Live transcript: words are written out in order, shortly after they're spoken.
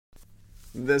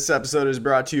This episode is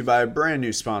brought to you by a brand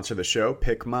new sponsor of the show,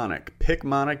 Picmonic.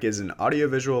 Picmonic is an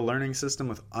audiovisual learning system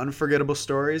with unforgettable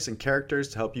stories and characters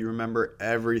to help you remember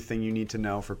everything you need to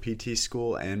know for PT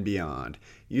school and beyond.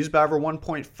 Used by over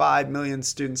 1.5 million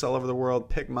students all over the world,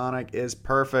 Picmonic is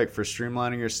perfect for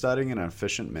streamlining your studying in an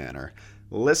efficient manner.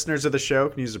 Listeners of the show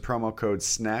can use the promo code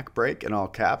SNACKBREAK in all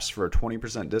caps for a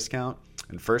 20% discount,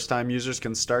 and first-time users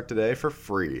can start today for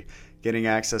free, getting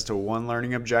access to one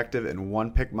learning objective and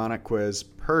one Picmonic quiz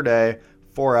per day,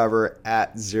 forever,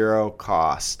 at zero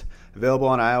cost. Available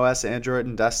on iOS, Android,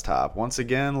 and desktop. Once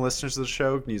again, listeners of the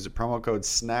show can use the promo code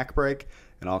SNACKBREAK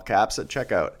in all caps at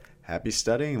checkout. Happy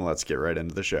studying, and let's get right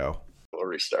into the show. We'll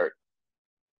restart.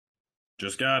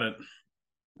 Just got it.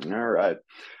 All right.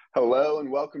 Hello and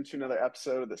welcome to another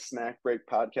episode of the Snack Break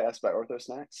podcast by Ortho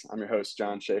Snacks. I'm your host,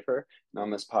 John Schaefer, and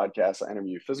on this podcast, I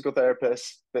interview physical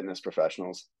therapists, fitness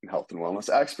professionals, and health and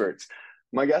wellness experts.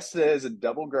 My guest today is a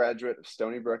double graduate of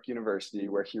Stony Brook University,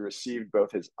 where he received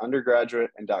both his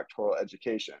undergraduate and doctoral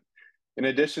education. In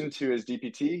addition to his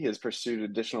DPT, he has pursued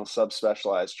additional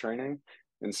subspecialized training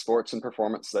in sports and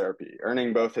performance therapy,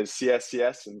 earning both his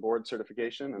CSCS and board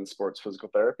certification in sports physical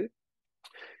therapy.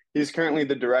 He's currently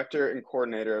the director and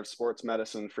coordinator of sports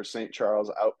medicine for St.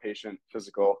 Charles Outpatient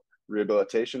Physical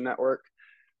Rehabilitation Network.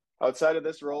 Outside of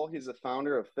this role, he's the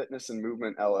founder of Fitness and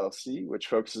Movement LLC, which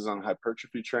focuses on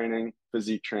hypertrophy training,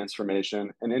 physique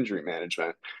transformation, and injury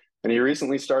management. And he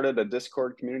recently started a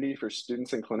Discord community for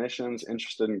students and clinicians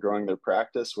interested in growing their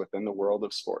practice within the world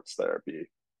of sports therapy.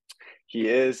 He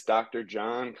is Dr.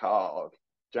 John Kahl.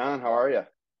 John, how are you?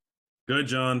 Good,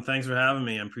 John. Thanks for having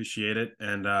me. I appreciate it.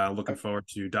 And looking forward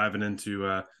to diving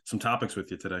into some topics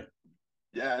with you today.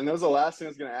 Yeah, and that was the last thing I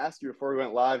was going to ask you before we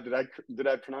went live. Did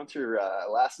I pronounce your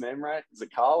last name right? Is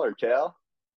it Kahl or Kahl?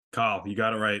 Kahl, you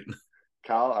got it right.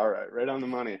 Kahl, all right on the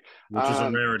money. Which is a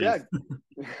rarity. Yeah,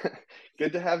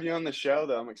 good to have you on the show,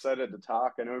 though. I'm excited to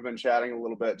talk. I know we've been chatting a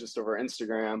little bit just over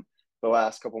Instagram the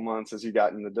last couple months as you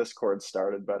got in the Discord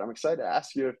started, but I'm excited to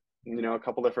ask you, a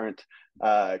couple different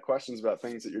questions about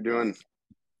things that you're doing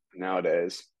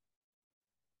nowadays.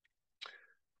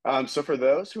 So for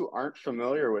those who aren't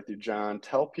familiar with you, John,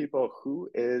 tell people, who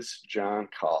is John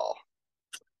Kahl?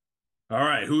 All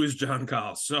right, who is John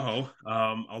Kahl? So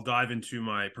I'll dive into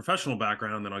my professional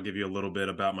background, then I'll give you a little bit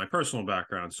about my personal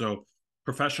background. So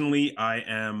professionally, I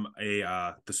am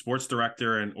the sports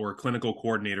director or clinical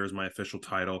coordinator is my official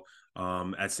title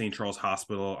at St. Charles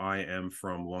Hospital. I am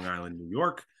from Long Island, New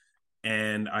York.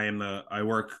 And I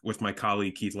work with my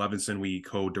colleague, Keith Levinson. We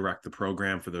co-direct the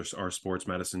program for our sports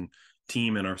medicine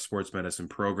team and our sports medicine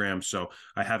program. So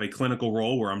I have a clinical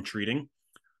role where I'm treating.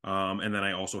 And then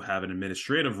I also have an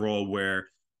administrative role where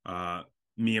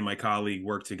me and my colleague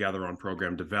work together on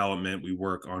program development. We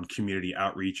work on community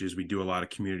outreaches. We do a lot of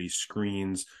community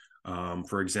screens.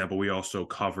 For example, we also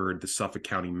covered the Suffolk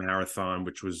County Marathon,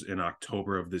 which was in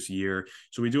October of this year.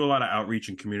 So we do a lot of outreach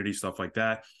and community stuff like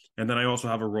that. And then I also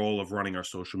have a role of running our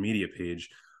social media page.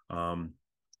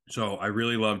 So I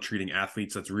really love treating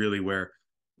athletes. That's really where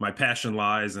my passion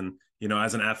lies. And,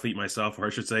 as an athlete myself, or I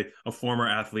should say a former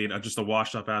athlete, just a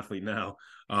washed up athlete now,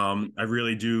 I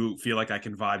really do feel like I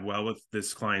can vibe well with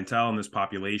this clientele and this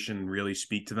population and really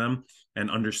speak to them and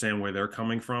understand where they're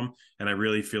coming from. And I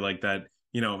really feel like that,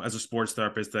 as a sports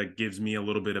therapist, that gives me a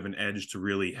little bit of an edge to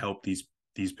really help these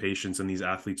patients and these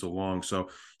athletes along. So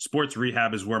sports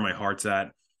rehab is where my heart's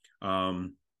at.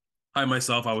 I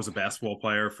was a basketball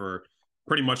player for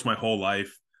pretty much my whole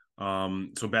life.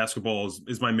 So basketball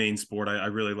is my main sport. I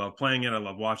really love playing it. I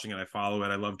love watching it. I follow it.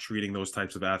 I love treating those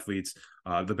types of athletes,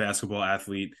 the basketball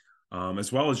athlete,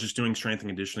 as well as just doing strength and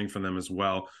conditioning for them as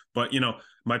well. But,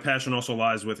 my passion also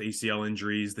lies with ACL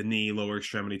injuries, the knee, lower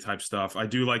extremity type stuff. I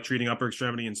do like treating upper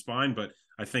extremity and spine, but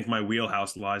I think my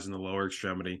wheelhouse lies in the lower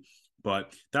extremity.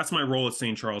 But that's my role at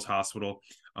St. Charles Hospital.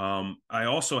 I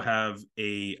also have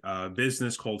a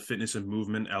business called Fitness and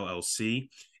Movement LLC,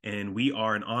 and we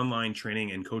are an online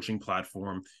training and coaching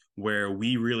platform where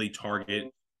we really target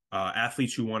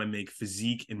athletes who want to make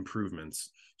physique improvements.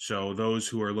 So those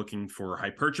who are looking for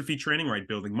hypertrophy training, right,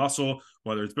 building muscle,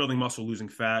 whether it's building muscle, losing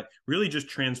fat, really just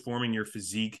transforming your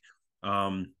physique.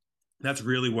 That's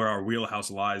really where our wheelhouse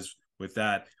lies with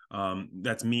that.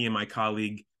 That's me and my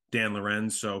colleague, Dan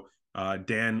Lorenz. So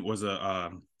Dan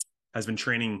has been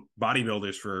training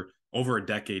bodybuilders for over a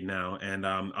decade now, and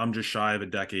I'm just shy of a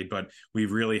decade, but we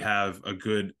really have a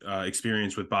good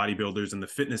experience with bodybuilders and the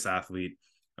fitness athlete.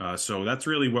 So that's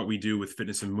really what we do with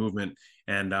Fitness and Movement.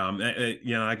 And,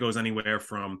 that goes anywhere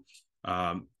from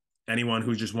anyone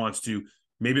who just wants to,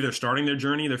 maybe they're starting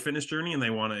their fitness journey, and they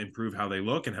want to improve how they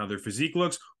look and how their physique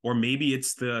looks, or maybe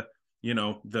it's the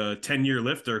 10-year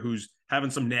lifter who's having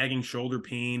some nagging shoulder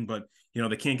pain, but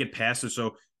they can't get past it.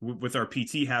 So with our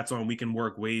PT hats on, we can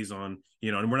work ways on,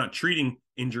 and we're not treating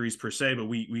injuries per se, but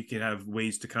we can have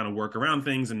ways to kind of work around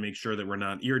things and make sure that we're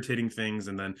not irritating things,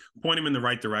 and then point them in the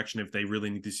right direction if they really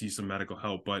need to see some medical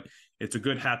help. But it's a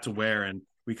good hat to wear, and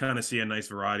we kind of see a nice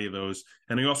variety of those.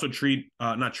 And we also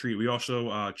we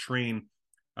also train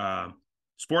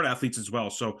sport athletes as well.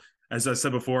 So as I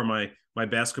said before, my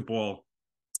basketball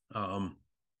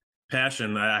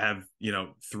passion, I have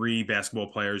 3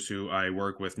 basketball players who I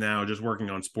work with now, just working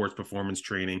on sports performance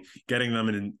training, getting them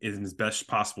in as best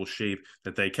possible shape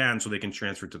that they can so they can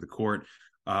transfer to the court.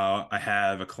 I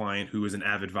have a client who is an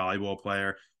avid volleyball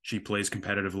player. She plays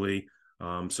competitively,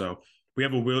 so we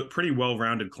have a pretty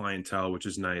well-rounded clientele, which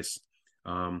is nice.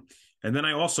 And then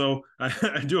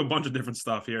I do a bunch of different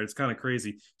stuff here. It's kind of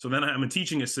crazy. So then I'm a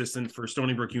teaching assistant for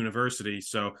Stony Brook University.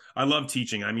 So I love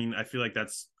teaching. I mean, I feel like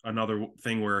that's another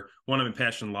thing where one of my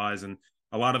passion lies, and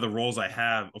a lot of the roles I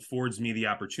have affords me the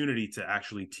opportunity to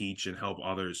actually teach and help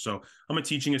others. So I'm a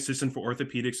teaching assistant for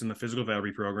orthopedics in the physical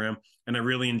therapy program, and I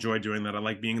really enjoy doing that. I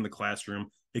like being in the classroom.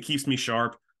 It keeps me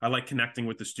sharp. I like connecting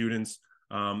with the students.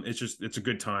 It's a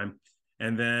good time.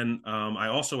 And then I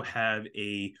also have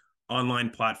a online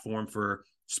platform for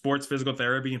sports physical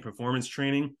therapy and performance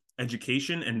training,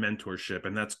 education, and mentorship.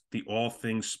 And that's the All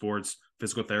Things Sports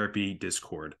Physical Therapy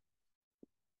Discord.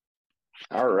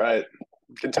 All right.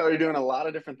 You can tell you're doing a lot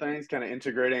of different things, kind of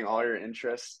integrating all your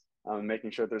interests,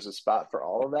 making sure there's a spot for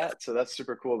all of that. So that's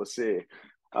super cool to see.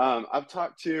 I've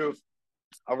talked to,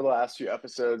 over the last few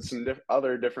episodes, some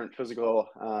other different physical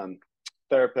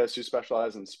therapists who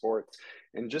specialize in sports,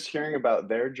 and just hearing about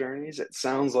their journeys, it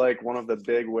sounds like one of the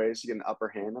big ways to get an upper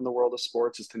hand in the world of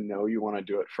sports is to know you want to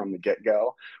do it from the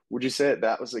get-go. Would you say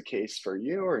that was the case for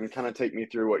you, or can kind of take me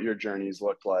through what your journeys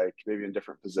looked like, maybe in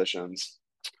different positions,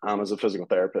 as a physical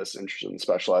therapist interested in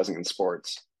specializing in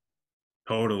sports?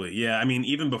 Totally. Yeah. I mean,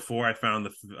 even before I found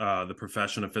the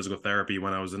profession of physical therapy,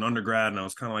 when I was an undergrad, and I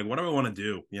was kind of like, what do I want to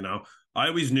do? I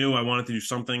always knew I wanted to do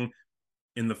something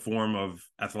in the form of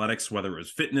athletics, whether it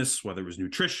was fitness, whether it was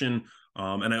nutrition.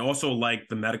 And I also like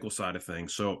the medical side of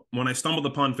things. So when I stumbled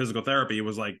upon physical therapy, it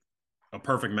was like a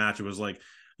perfect match. It was like,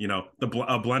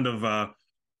 a blend of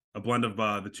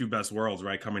the two best worlds,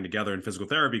 right, coming together in physical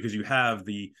therapy, because you have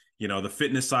the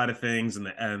fitness side of things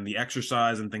and the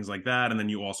exercise and things like that, and then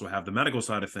you also have the medical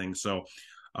side of things. So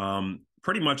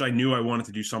pretty much I knew I wanted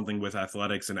to do something with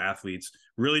athletics and athletes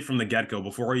really from the get-go,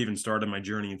 before I even started my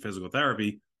journey in physical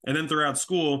therapy. And then throughout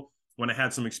school, when I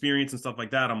had some experience and stuff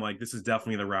like that, I'm like, this is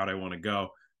definitely the route I want to go.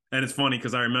 And it's funny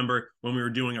because I remember when we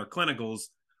were doing our clinicals,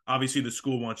 obviously the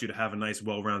school wants you to have a nice,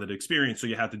 well-rounded experience. So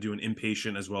you have to do an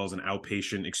inpatient as well as an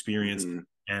outpatient experience. Mm-hmm.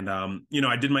 And,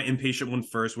 I did my inpatient one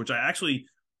first, which I'm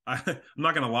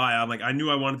not going to lie. I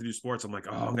knew I wanted to do sports. I'm like,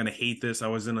 oh, I'm going to hate this. I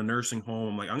was in a nursing home.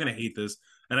 I'm like, I'm going to hate this.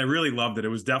 And I really loved it. It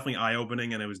was definitely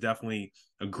eye-opening, and it was definitely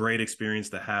a great experience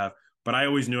to have. But I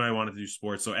always knew I wanted to do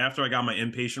sports. So after I got my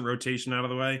inpatient rotation out of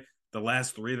the way, the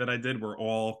last 3 that I did were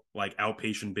all like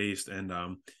outpatient based,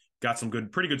 and got some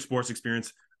pretty good sports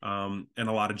experience, and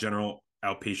a lot of general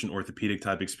outpatient orthopedic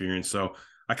type experience. So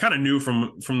I kind of knew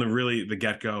from the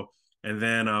get-go. And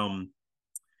then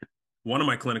one of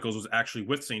my clinicals was actually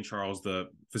with St. Charles, the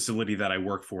facility that I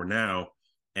work for now.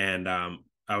 And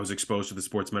I was exposed to the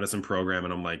sports medicine program,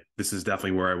 and I'm like, this is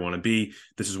definitely where I want to be.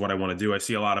 This is what I want to do. I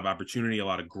see a lot of opportunity, a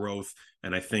lot of growth.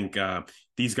 And I think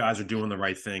these guys are doing the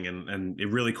right thing. And it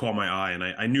really caught my eye. And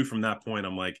I knew from that point,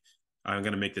 I'm like, I'm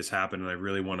going to make this happen. And I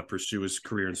really want to pursue his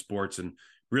career in sports and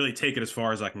really take it as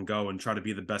far as I can go and try to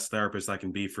be the best therapist I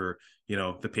can be for,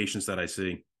 the patients that I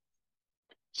see.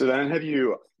 So then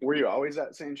were you always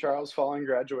at St. Charles following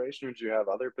graduation, or did you have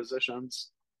other positions?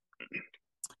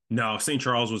 No, St.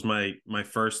 Charles was my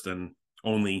first and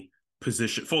only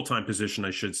position, full-time position,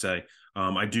 I should say.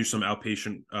 I do some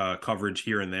outpatient coverage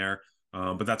here and there,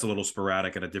 but that's a little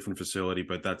sporadic at a different facility.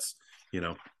 But that's,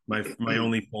 my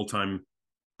only full-time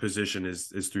position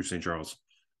is through St. Charles.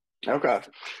 Okay.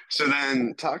 So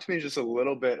then talk to me just a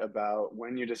little bit about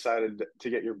when you decided to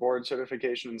get your board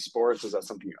certification in sports. Is that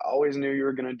something you always knew you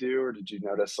were going to do, or did you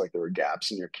notice like there were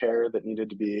gaps in your care that needed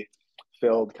to be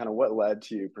filled? Kind of what led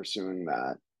to you pursuing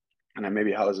that? And then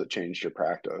maybe how has it changed your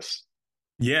practice?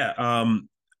 Yeah,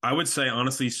 I would say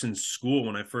honestly, since school,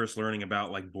 when I first learning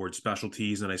about like board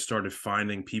specialties, and I started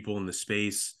finding people in the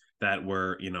space that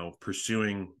were,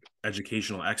 pursuing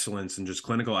educational excellence and just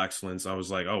clinical excellence, I was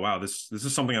like, oh wow, this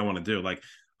is something I want to do. Like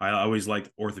I always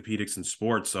liked orthopedics and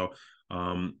sports, so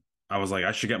I was like,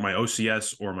 I should get my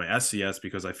OCS or my SCS,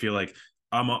 because I feel like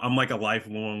I'm like a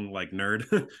lifelong like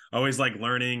nerd, always like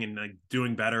learning and like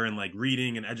doing better and like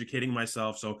reading and educating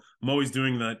myself. So I'm always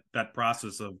doing that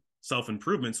process of self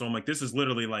improvement. So I'm like, this is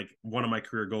literally like one of my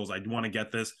career goals. I want to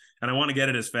get this, and I want to get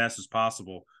it as fast as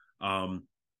possible. Um,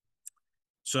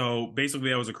 so basically,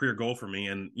 that was a career goal for me,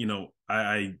 and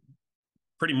I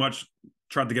pretty much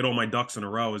tried to get all my ducks in a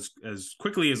row as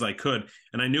quickly as I could.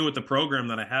 And I knew with the program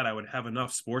that I had, I would have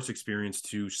enough sports experience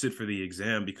to sit for the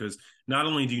exam, because not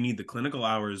only do you need the clinical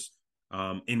hours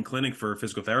in clinic for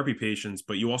physical therapy patients,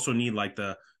 but you also need like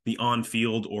the on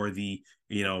field or the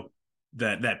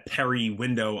that peri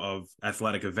window of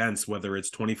athletic events, whether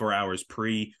it's 24 hours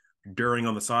pre, during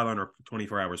on the sideline, or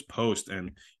 24 hours post.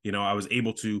 And I was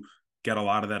able to get a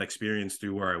lot of that experience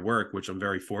through where I work, which I'm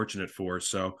very fortunate for.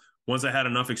 So once I had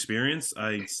enough experience,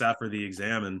 I sat for the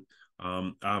exam,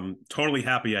 and I'm totally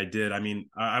happy I did. I mean,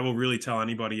 I will really tell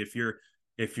anybody, if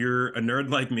you're a nerd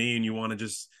like me and you want to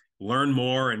just learn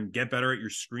more and get better at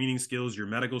your screening skills, your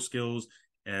medical skills,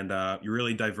 and you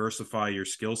really diversify your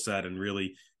skill set and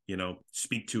really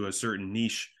speak to a certain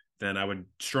niche, then I would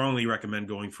strongly recommend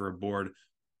going for a board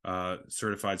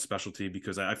certified specialty,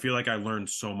 because I feel like I learned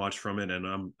so much from it, and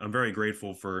I'm very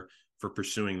grateful for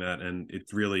pursuing that. And it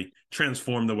really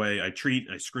transformed the way I treat,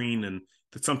 I screen, and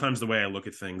sometimes the way I look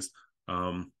at things.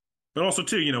 But also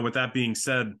too, with that being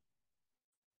said,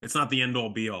 it's not the end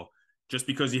all be all. Just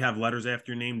because you have letters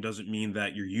after your name doesn't mean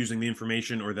that you're using the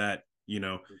information, or that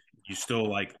you still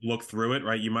like look through it,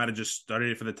 right? You might have just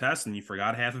studied it for the test and you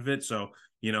forgot half of it. So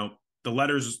the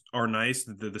letters are nice,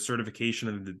 the certification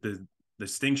and the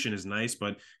distinction is nice,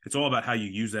 but it's all about how you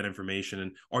use that information,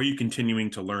 and are you continuing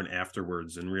to learn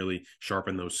afterwards and really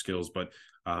sharpen those skills. But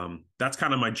that's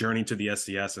kind of my journey to the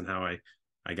SCS and how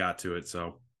I got to it.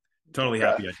 So totally Okay.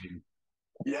 happy I did.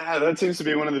 Yeah, that seems to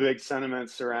be one of the big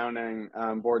sentiments surrounding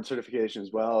board certification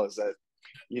as well, is that,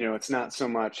 it's not so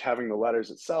much having the letters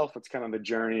itself, it's kind of the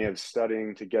journey of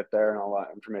studying to get there and all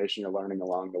that information you're learning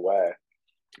along the way.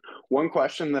 One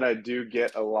question that I do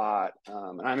get a lot,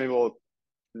 and I'm able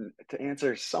to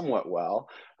answer somewhat well,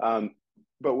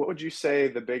 but what would you say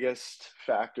the biggest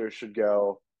factor should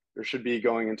be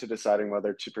going into deciding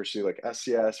whether to pursue like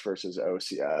SCS versus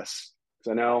OCS? Because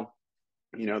I know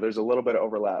there's a little bit of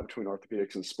overlap between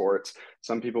orthopedics and sports.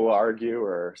 Some people will argue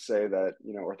or say that,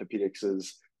 orthopedics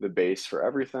is the base for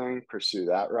everything, pursue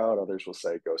that route. Others will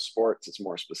say go sports, it's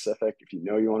more specific. If you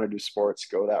know you want to do sports,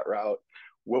 go that route.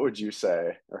 What would you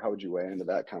say, or how would you weigh into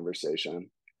that conversation?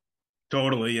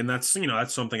 Totally. And that's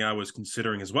something I was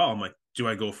considering as well. I'm like, do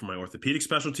I go for my orthopedic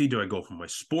specialty? Do I go for my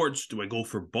sports? Do I go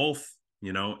for both?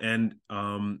 And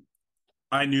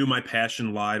I knew my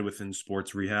passion lied within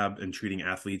sports rehab and treating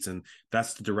athletes. And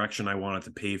that's the direction I wanted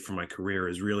to pave for my career,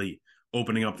 is really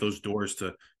opening up those doors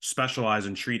to specialize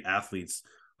and treat athletes.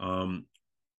 And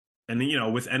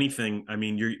with anything, I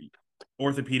mean,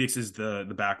 orthopedics is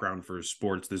the background for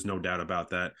sports. There's no doubt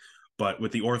about that. But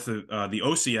with the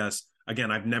OCS,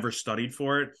 again, I've never studied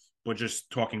for it, but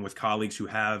just talking with colleagues who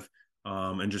have,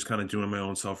 and just kind of doing my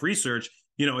own self research,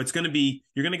 it's going to be,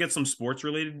 you're going to get some sports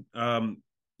related,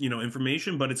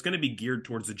 information, but it's going to be geared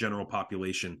towards the general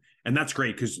population. And that's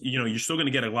great, because, you're still going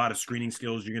to get a lot of screening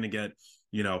skills. You're going to get,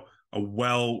 a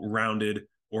well-rounded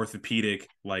orthopedic,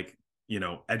 like,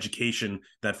 education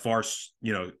that far,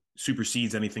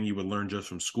 supersedes anything you would learn just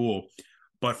from school.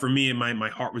 But for me, my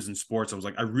heart was in sports. I was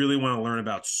like, I really want to learn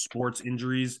about sports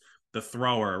injuries, the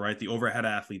thrower, right? The overhead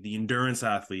athlete, the endurance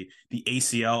athlete, the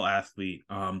ACL athlete,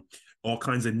 all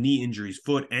kinds of knee injuries,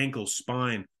 foot, ankle,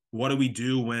 spine. What do we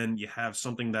do when you have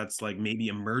something that's like maybe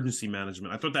emergency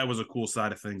management? I thought that was a cool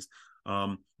side of things.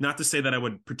 Not to say that I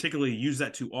would particularly use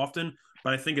that too often,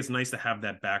 but I think it's nice to have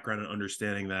that background and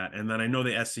understanding that. And then I know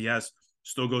the SCS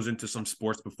still goes into some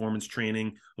sports performance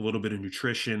training, a little bit of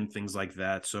nutrition, things like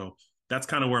that. So that's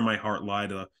kind of where my heart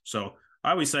lied. So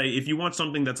I always say, if you want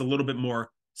something that's a little bit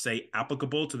more, say,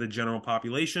 applicable to the general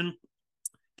population,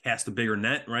 cast a bigger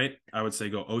net, right? I would say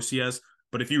go OCS.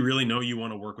 But if you really know you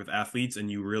want to work with athletes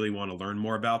and you really want to learn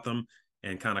more about them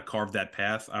and kind of carve that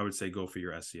path, I would say go for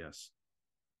your SCS.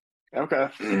 Okay.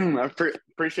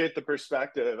 Appreciate the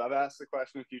perspective. I've asked the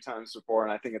question a few times before,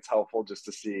 and I think it's helpful just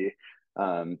to see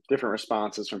different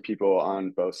responses from people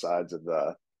on both sides of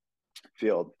the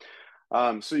field.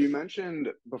 So you mentioned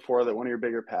before that one of your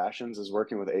bigger passions is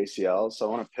working with ACLs. So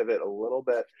I want to pivot a little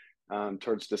bit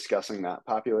towards discussing that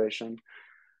population.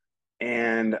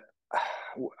 And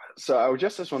so I would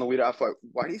just want to lead off, like,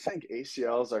 why do you think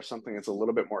ACLs are something that's a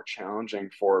little bit more challenging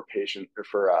for patient or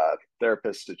for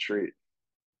therapists to treat?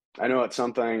 I know it's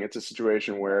a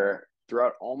situation where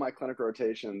throughout all my clinic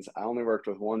rotations, I only worked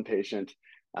with one patient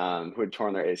who had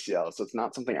torn their ACL. So it's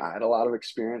not something I had a lot of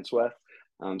experience with.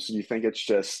 So you think it's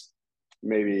just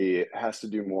maybe it has to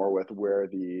do more with where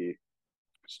the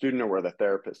student or where the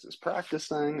therapist is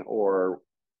practicing, or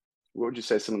what would you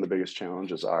say some of the biggest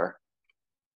challenges are?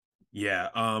 Yeah.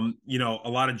 A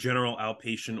lot of general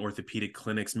outpatient orthopedic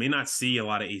clinics may not see a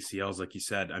lot of ACLs, like you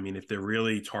said. I mean, if they're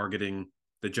really targeting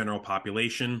the general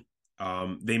population,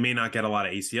 they may not get a lot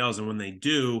of ACLs. And when they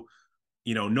do,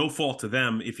 no fault to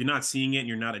them. If you're not seeing it and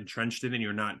you're not entrenched in it and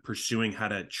you're not pursuing how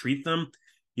to treat them,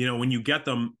 when you get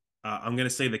them, I'm going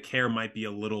to say the care might be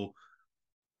a little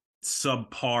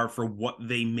subpar for what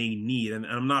they may need. And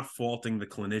I'm not faulting the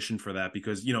clinician for that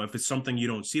because, if it's something you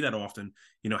don't see that often,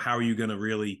 how are you going to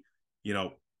really, you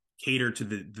know, cater to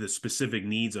the specific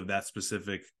needs of that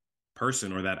specific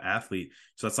person or that athlete?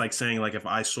 So it's like saying, like, if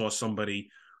I saw somebody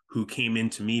who came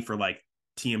into me for like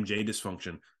TMJ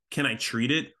dysfunction, can I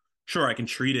treat it? Sure, I can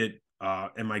treat it.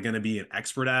 Am I going to be an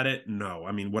expert at it? No.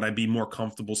 I mean, would I be more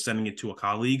comfortable sending it to a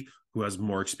colleague who has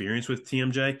more experience with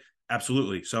TMJ?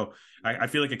 Absolutely. So I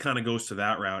feel like it kind of goes to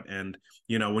that route. And,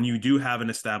 when you do have an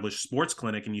established sports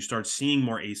clinic and you start seeing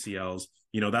more ACLs,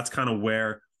 that's kind of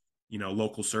where,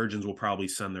 local surgeons will probably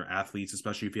send their athletes,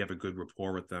 especially if you have a good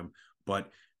rapport with them. But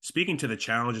speaking to the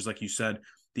challenges, like you said,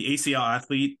 the ACL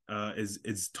athlete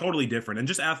is totally different, and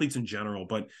just athletes in general.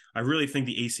 But I really think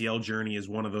the ACL journey is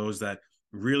one of those that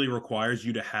really requires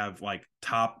you to have like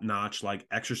top notch, like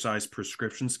exercise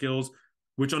prescription skills,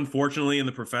 which unfortunately in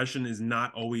the profession is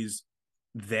not always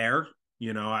there.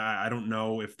 I don't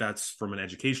know if that's from an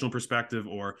educational perspective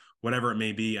or whatever it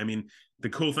may be. I mean, the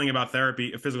cool thing about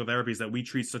physical therapy, is that we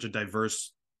treat such a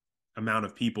diverse amount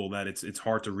of people that it's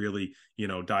hard to really,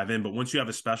 dive in. But once you have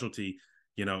a specialty,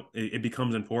 it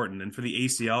becomes important. And for the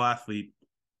ACL athlete,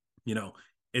 you know,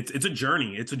 it's a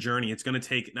journey. It's a journey. It's going to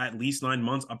take at least 9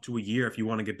 months up to a year if you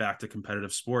want to get back to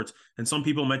competitive sports. And some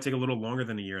people might take a little longer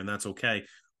than a year, and that's okay.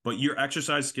 But your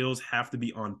exercise skills have to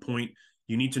be on point.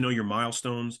 You need to know your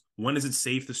milestones. When is it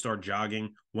safe to start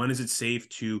jogging? When is it safe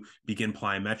to begin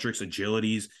plyometrics,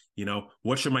 agilities?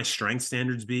 What should my strength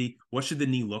standards be? What should the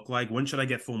knee look like? When should I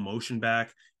get full motion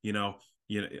back?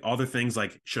 Other things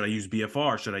like, should I use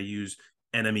BFR? Should I use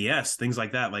NMES? Things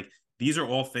like that. Like, these are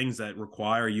all things that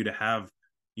require you to have,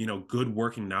 good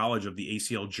working knowledge of the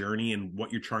ACL journey and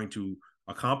what you're trying to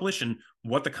accomplish and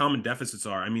what the common deficits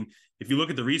are. I mean, if you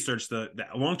look at the research, the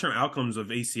long-term outcomes of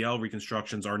ACL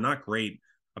reconstructions are not great.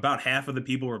 About half of the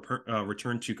people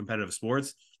return to competitive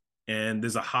sports, and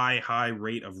there's a high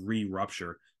rate of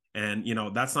re-rupture. And,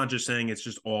 that's not just saying it's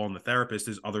just all on the therapist.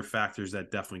 There's other factors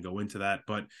that definitely go into that.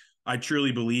 But I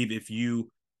truly believe if you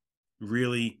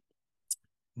really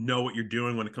know what you're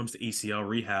doing when it comes to ACL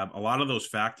rehab, a lot of those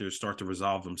factors start to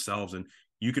resolve themselves, and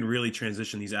you can really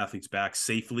transition these athletes back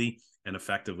safely and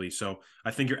effectively. So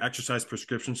I think your exercise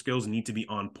prescription skills need to be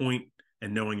on point,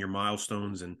 and knowing your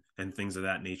milestones and things of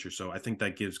that nature. So I think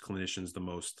that gives clinicians the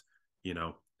most,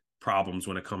 problems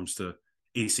when it comes to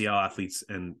ACL athletes,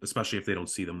 and especially if they don't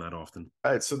see them that often.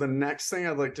 All right. So the next thing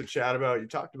I'd like to chat about, you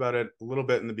talked about it a little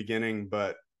bit in the beginning,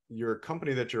 but your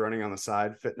company that you're running on the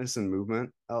side, Fitness and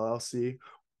Movement LLC,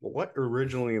 what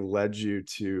originally led you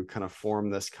to kind of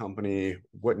form this company?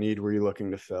 What need were you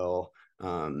looking to fill?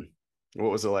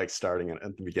 What was it like starting at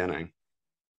the beginning?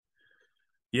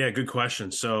 Yeah, good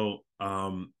question. So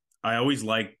I always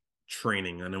liked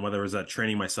training, and then whether it was that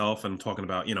training myself, and I'm talking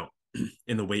about,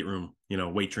 in the weight room,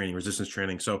 weight training, resistance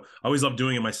training. So I always loved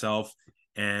doing it myself.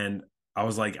 And I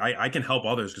was like, I can help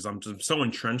others because I'm just so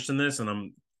entrenched in this and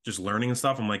I'm just learning and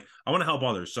stuff. I'm like, I want to help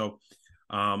others. So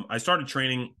I started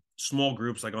training small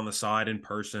groups, like on the side in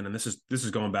person. And this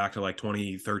is going back to like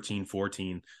 2013,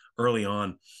 14, early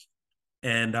on.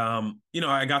 And,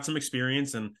 I got some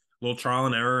experience and a little trial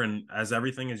and error. And as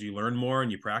everything, as you learn more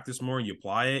and you practice more and you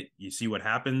apply it, you see what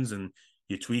happens and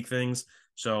you tweak things.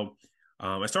 So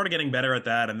I started getting better at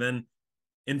that. And then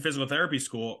in physical therapy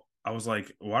school, I was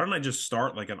like, why don't I just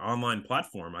start like an online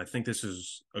platform? I think this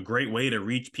is a great way to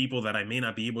reach people that I may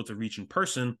not be able to reach in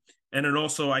person. And then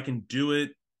also I can do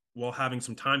it while having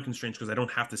some time constraints because I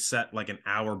don't have to set like an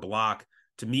hour block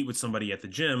to meet with somebody at the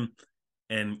gym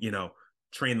and,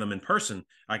 train them in person.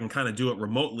 I can kind of do it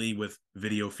remotely with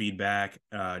video feedback,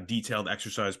 detailed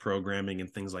exercise programming,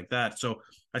 and things like that. So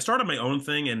I started my own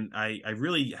thing, and I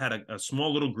really had a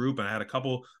small little group, and I had a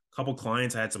couple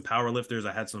clients. I had some power lifters.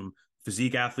 I had some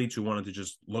physique athletes who wanted to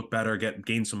just look better,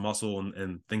 gain some muscle,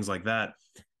 and things like that.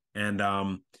 And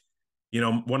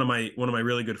one of my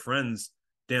really good friends,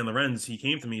 Dan Lorenz, he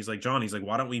came to me. He's like, John, he's like,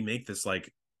 why don't we make this like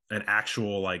an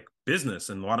actual like business,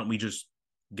 and why don't we just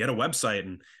get a website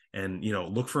and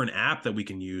look for an app that we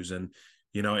can use? And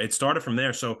it started from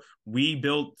there. So we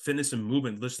built Fitness and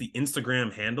Movement, just the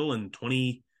Instagram handle, in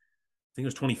think it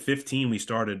was 2015, we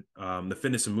started the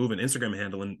Fitness and Movement Instagram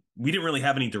handle, and we didn't really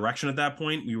have any direction at that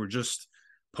point. We were just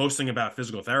posting about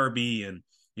physical therapy and,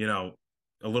 you know,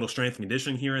 a little strength and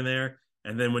conditioning here and there.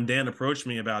 And then when Dan approached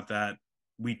me about that,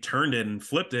 we turned it and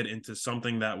flipped it into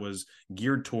something that was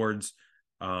geared towards,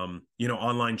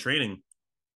 online training.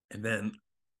 And then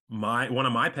one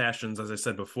of my passions, as I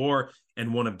said before,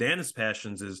 and one of Dan's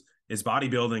passions is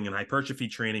bodybuilding and hypertrophy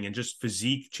training and just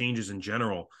physique changes in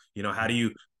general. How do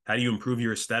you improve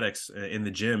your aesthetics in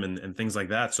the gym and things like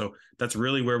that? So that's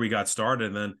really where we got started.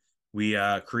 And then we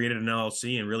created an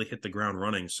LLC and really hit the ground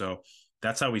running. So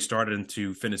that's how we started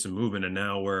into fitness and movement. And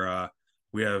now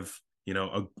we have,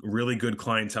 a really good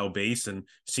clientele base and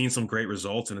seen some great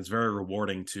results. And it's very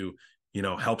rewarding to,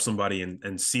 help somebody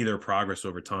and see their progress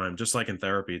over time. Just like in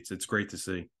therapy, it's great to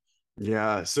see.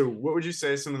 Yeah. So what would you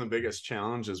say some of the biggest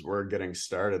challenges were getting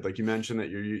started? Like you mentioned that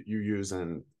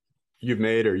you've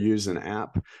made or use an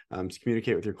app to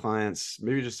communicate with your clients.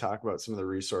 Maybe just talk about some of the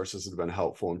resources that have been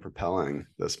helpful in propelling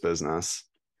this business.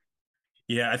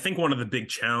 Yeah, I think one of the big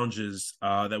challenges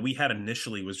that we had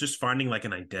initially was just finding like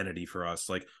an identity for us.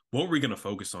 Like, what were we going to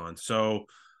focus on? So,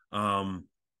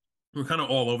 we're kind of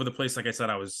all over the place. Like I said,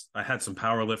 I had some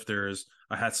power lifters,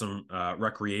 I had some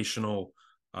recreational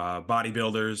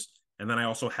bodybuilders, and then I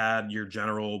also had your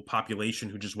general population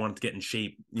who just wanted to get in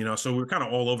shape. So we were kind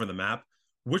of all over the map,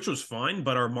 which was fine,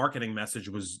 but our marketing message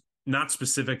was not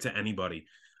specific to anybody.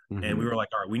 And we Mm-hmm. were like,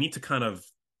 all right, we need to kind of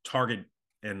target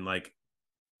and like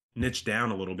niche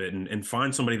down a little bit and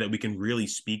find somebody that we can really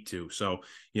speak to. So,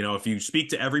 if you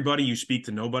speak to everybody, you speak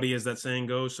to nobody, as that saying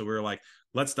goes. So we were like,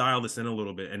 let's dial this in a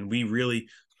little bit. And we really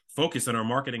focus on our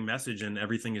marketing message, and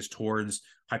everything is towards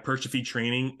hypertrophy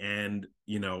training and,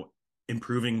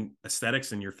 improving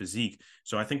aesthetics in your physique.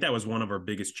 So I think that was one of our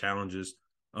biggest challenges.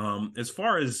 As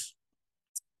far as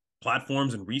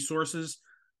platforms and resources,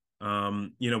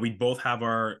 we both have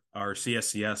our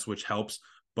CSCS, which helps,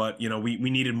 but we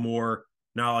needed more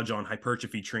knowledge on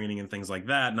hypertrophy training and things like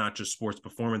that, not just sports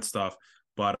performance stuff.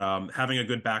 But having a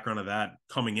good background of that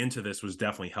coming into this was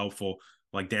definitely helpful.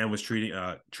 Like Dan was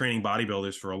training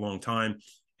bodybuilders for a long time,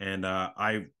 and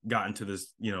I got into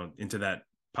this, into that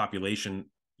population,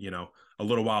 a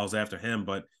little whiles after him.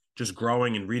 But just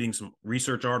growing and reading some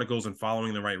research articles and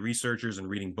following the right researchers and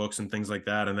reading books and things like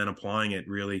that, and then applying it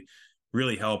really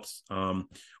helps.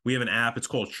 We have an app. It's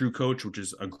called True Coach, which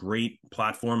is a great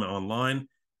platform online.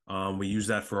 We use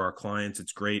that for our clients.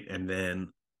 It's great. And then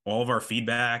all of our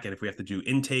feedback, and if we have to do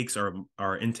intakes,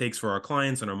 our intakes for our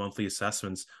clients and our monthly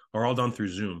assessments are all done through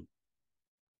Zoom.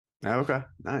 Okay,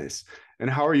 nice. And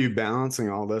how are you balancing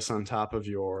all this on top of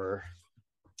your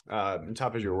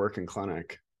work in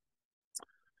clinic?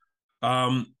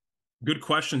 Um, Good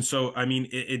question. So, I mean,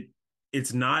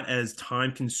 it's not as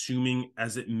time consuming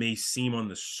as it may seem on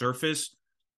the surface,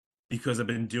 because I've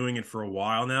been doing it for a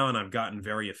while now and I've gotten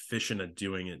very efficient at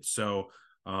doing it. So,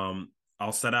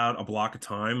 I'll set out a block of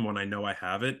time when I know I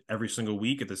have it every single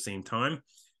week at the same time.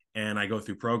 And I go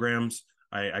through programs,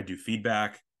 I do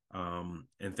feedback,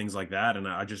 and things like that. And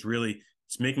I just really,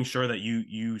 it's making sure that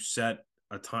you set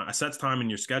a set time in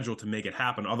your schedule to make it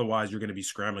happen. Otherwise, you're going to be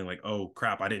scrambling like, oh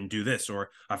crap, I didn't do this, or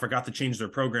I forgot to change their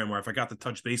program, or I forgot to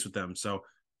touch base with them. So,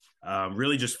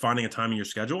 really just finding a time in your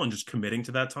schedule and just committing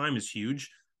to that time is huge.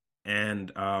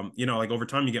 And like over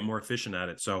time you get more efficient at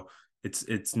it. So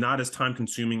it's not as time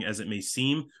consuming as it may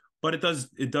seem, but it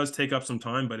does take up some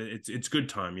time, but it's good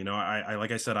time. I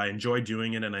like I said, I enjoy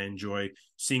doing it and I enjoy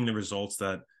seeing the results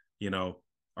that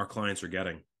our clients are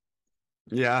getting.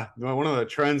 Yeah, well, one of the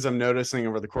trends I'm noticing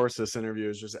over the course of this interview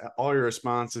is just all your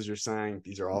responses. You're saying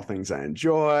these are all things I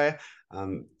enjoy.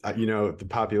 The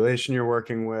population you're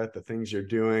working with, the things you're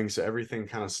doing. So everything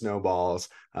kind of snowballs,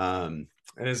 and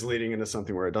is leading into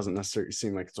something where it doesn't necessarily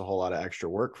seem like it's a whole lot of extra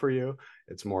work for you.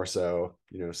 It's more so,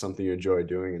 something you enjoy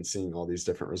doing and seeing all these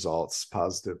different results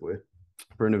positively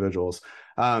for individuals.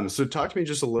 So talk to me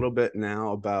just a little bit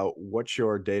now about what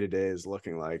your day-to-day is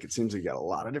looking like. It seems like you got a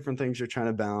lot of different things you're trying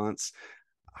to balance.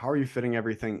 How are you fitting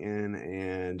everything in,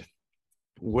 and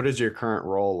what does your current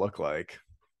role look like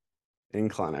in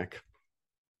clinic?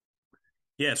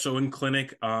 Yeah, so in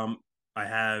clinic, I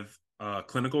have a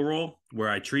clinical role where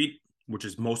I treat, which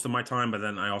is most of my time, but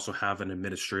then I also have an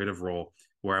administrative role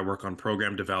where I work on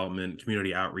program development,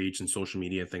 community outreach, and social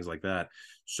media and things like that.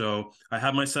 So I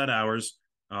have my set hours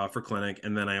for clinic,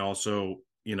 and then I also,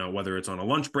 whether it's on a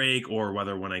lunch break or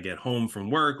whether when I get home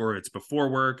from work or it's before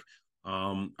work,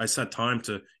 I set time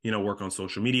to, work on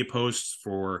social media posts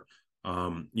for,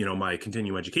 my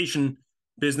continuing education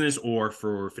business or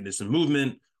for fitness and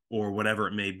movement or whatever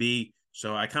it may be.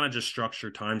 So I kind of just structure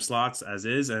time slots as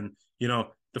is. And,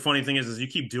 the funny thing is you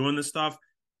keep doing this stuff,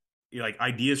 like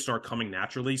ideas start coming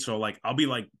naturally. So like I'll be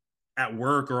like at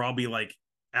work, or I'll be like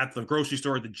at the grocery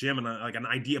store, at the gym, and like an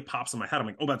idea pops in my head. I'm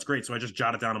like, oh, that's great. So I just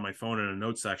jot it down on my phone in a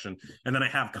notes section, and then I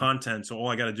have content. So all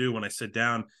I got to do when I sit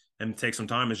down and take some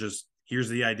time is just, here's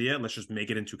the idea. Let's just make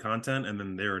it into content, and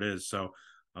then there it is. So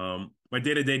my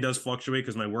day to day does fluctuate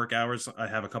because my work hours. I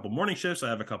have a couple morning shifts. I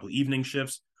have a couple evening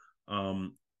shifts,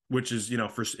 which is,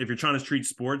 for if you're trying to treat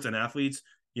sports and athletes,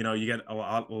 you get a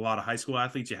lot of high school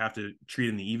athletes you have to treat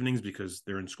in the evenings because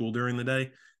they're in school during the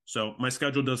day. So my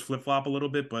schedule does flip flop a little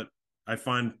bit, but I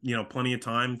find, plenty of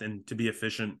time and to be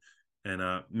efficient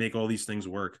and make all these things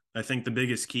work. I think the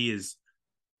biggest key is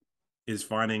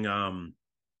finding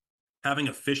having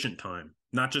efficient time,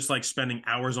 not just like spending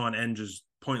hours on end just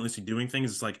pointlessly doing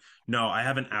things. It's like, no, I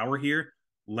have an hour here.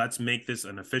 Let's make this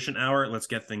an efficient hour. Let's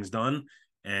get things done.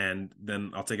 And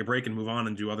then I'll take a break and move on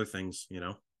and do other things.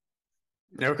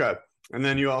 Okay. And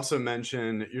then you also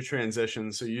mentioned your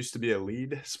transition. So you used to be a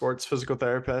lead sports physical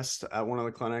therapist at one of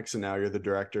the clinics, and now you're the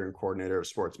director and coordinator of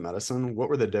sports medicine. What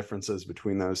were the differences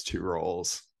between those two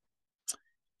roles?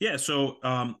 Yeah. So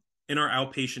in our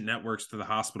outpatient networks to the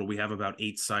hospital, we have about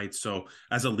 8 sites. So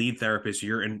as a lead therapist,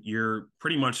 you're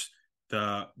pretty much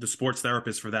the sports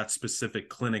therapist for that specific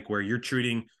clinic, where you're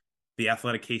treating the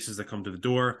athletic cases that come to the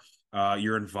door.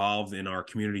 You're involved in our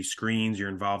community screens. You're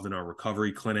involved in our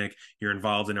recovery clinic. You're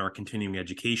involved in our continuing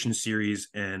education series.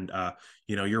 And,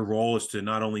 your role is to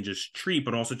not only just treat,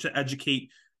 but also to educate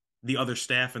the other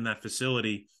staff in that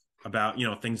facility about,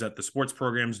 things that the sports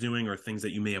program's doing, or things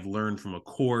that you may have learned from a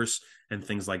course and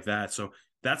things like that. So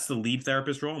that's the lead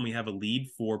therapist role. And we have a lead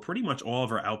for pretty much all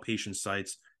of our outpatient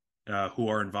sites who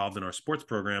are involved in our sports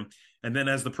program. And then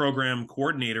as the program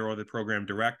coordinator or the program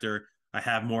director, I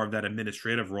have more of that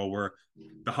administrative role, where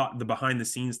the behind the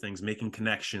scenes things, making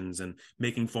connections and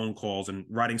making phone calls and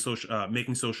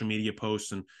making social media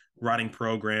posts and writing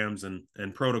programs and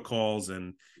protocols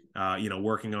and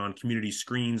working on community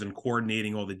screens and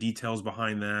coordinating all the details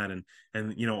behind that, and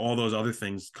all those other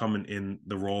things come in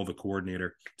the role of the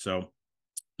coordinator. So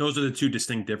those are the two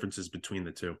distinct differences between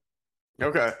the two.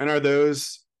 Okay. And are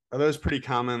those pretty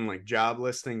common, like, job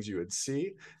listings you would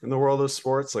see in the world of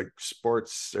sports, like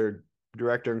sports or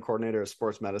director and coordinator of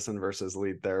sports medicine versus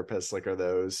lead therapist? Like, are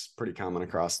those pretty common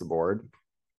across the board?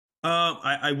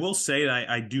 I will say that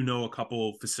I do know a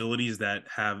couple facilities that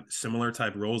have similar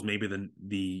type roles. Maybe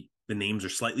the names are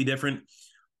slightly different,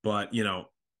 but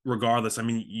regardless, I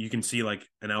mean, you can see like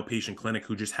an outpatient clinic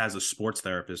who just has a sports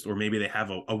therapist, or maybe they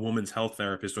have a women's health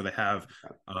therapist, or they have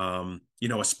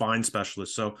a spine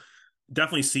specialist. So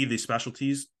definitely see the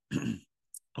specialties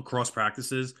across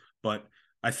practices, but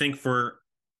I think for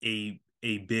a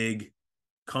big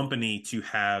company to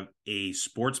have a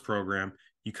sports program,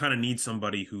 you kind of need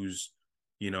somebody who's,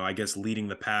 I guess, leading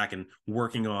the pack and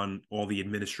working on all the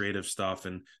administrative stuff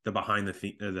and the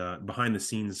behind the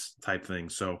scenes type thing.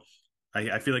 So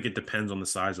I feel like it depends on the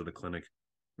size of the clinic.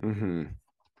 Mm-hmm.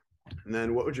 And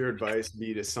then what would your advice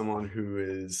be to someone who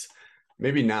is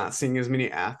maybe not seeing as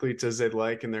many athletes as they'd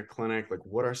like in their clinic? Like,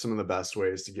 what are some of the best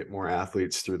ways to get more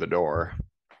athletes through the door?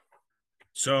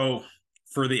 So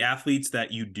for the athletes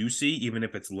that you do see, even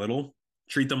if it's little,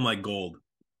 treat them like gold.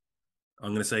 I'm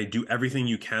going to say do everything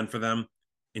you can for them,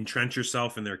 entrench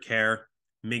yourself in their care,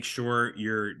 make sure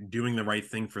you're doing the right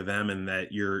thing for them, and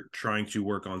that you're trying to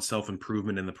work on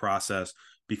self-improvement in the process.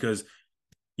 Because,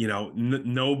 I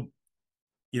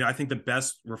think the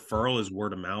best referral is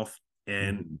word of mouth.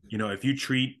 And, if you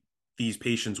treat these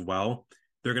patients well,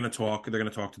 they're going to talk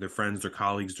to their friends, their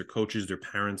colleagues, their coaches, their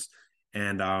parents.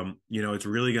 And, it's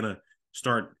really going to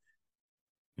start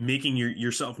making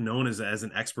yourself known as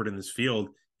an expert in this field,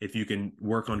 if you can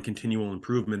work on continual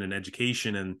improvement and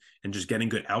education and just getting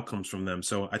good outcomes from them.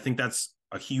 So I think that's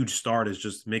a huge start, is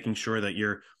just making sure that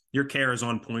your care is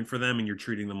on point for them and you're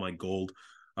treating them like gold.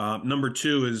 Number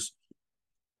 2 is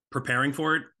preparing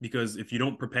for it, because if you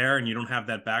don't prepare and you don't have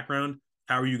that background,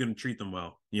 how are you going to treat them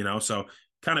well? So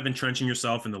kind of entrenching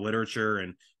yourself in the literature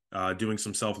and doing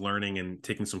some self-learning and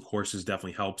taking some courses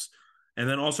definitely helps. And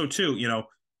then also too,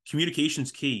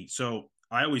 communication's key. So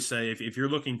I always say, if you're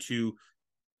looking to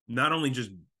not only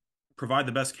just provide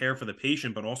the best care for the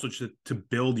patient, but also to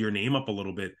build your name up a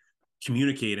little bit,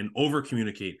 communicate and over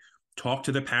communicate, talk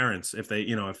to the parents. If they,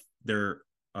 if they're,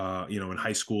 in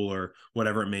high school or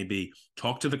whatever it may be,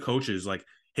 talk to the coaches, like,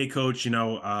 hey coach,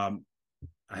 I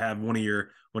have one of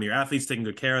your athletes, taking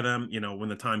good care of them. When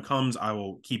the time comes, I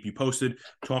will keep you posted.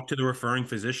 Talk to the referring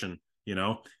physician,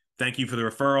 thank you for the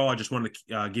referral. I just wanted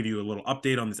to give you a little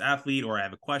update on this athlete, or I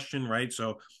have a question, right?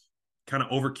 So kind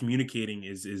of over communicating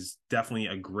is definitely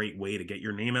a great way to get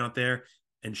your name out there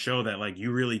and show that like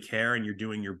you really care and you're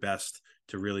doing your best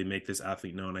to really make this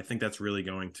athlete known. I think that's really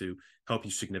going to help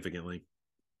you significantly.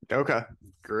 Okay,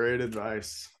 great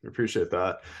advice. I appreciate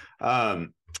that.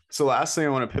 So last thing I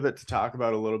want to pivot to talk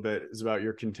about a little bit is about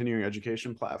your continuing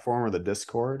education platform, or the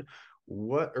Discord.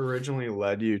 What originally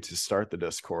led you to start the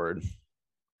Discord?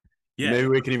 Yeah, Maybe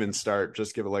we can even start,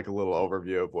 just give it like a little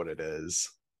overview of what it is.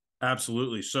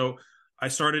 absolutely. So I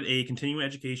started a continuing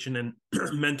education and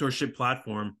mentorship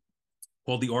platform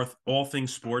called the All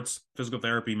Things Sports Physical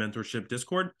Therapy Mentorship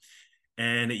Discord,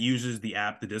 and it uses the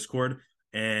app, the Discord.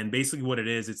 And basically, what it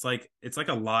is, it's like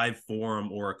a live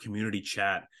forum or a community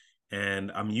chat,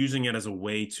 and I'm using it as a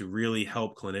way to really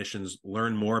help clinicians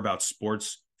learn more about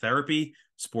sports therapy,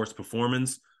 sports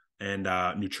performance, and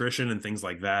nutrition and things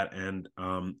like that. And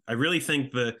I really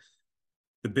think the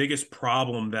biggest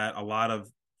problem that a lot of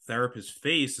therapists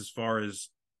face as far as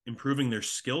improving their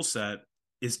skill set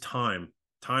is time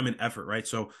and effort, right?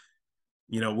 So,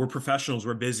 we're professionals,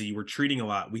 we're busy, we're treating a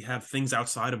lot, we have things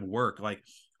outside of work. Like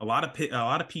a lot of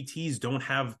PTs don't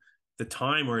have the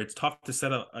time, or it's tough to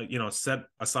set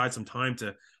aside some time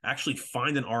to actually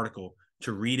find an article,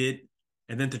 to read it,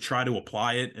 and then to try to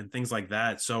apply it and things like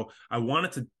that. So I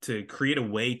wanted to create a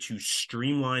way to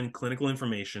streamline clinical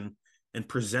information and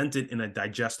present it in a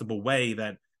digestible way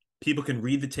that people can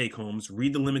read the take homes,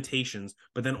 read the limitations,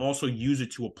 but then also use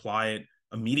it to apply it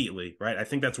immediately, right? I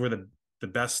think that's where the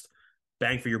best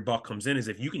bang for your buck comes in, is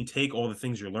if you can take all the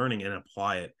things you're learning and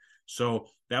apply it. So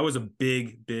that was a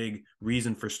big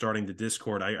reason for starting the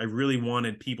Discord. I really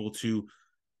wanted people to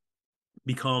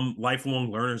become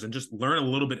lifelong learners and just learn a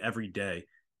little bit every day.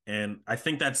 And I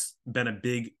think that's been a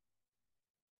big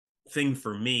thing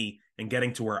for me and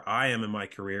getting to where I am in my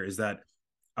career, is that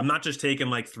I'm not just taking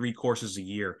like 3 courses a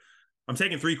year. I'm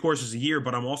taking 3 courses a year,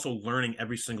 but I'm also learning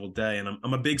every single day. And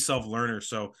I'm a big self learner.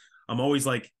 So I'm always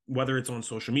like, whether it's on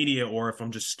social media or if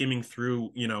I'm just skimming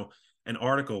through, an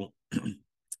article,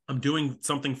 I'm doing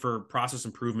something for process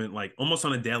improvement, like almost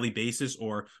on a daily basis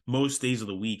or most days of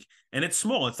the week. And it's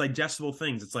small, it's digestible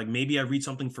things. It's like maybe I read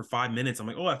something for 5 minutes. I'm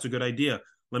like, oh, that's a good idea.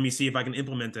 Let me see if I can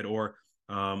implement it, or,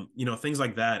 things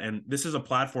like that. And this is a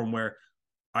platform where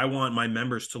I want my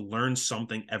members to learn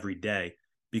something every day,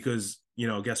 because,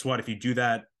 guess what? If you do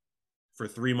that for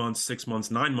 3 months, 6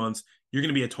 months, 9 months, you're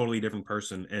going to be a totally different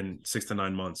person in 6 to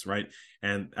 9 months, right?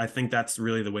 And I think that's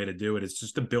really the way to do it. It's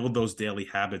just to build those daily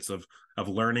habits of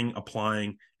learning,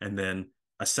 applying, and then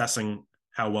assessing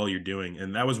how well you're doing.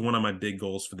 And that was one of my big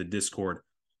goals for the Discord.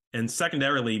 And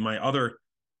secondarily, my other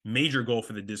major goal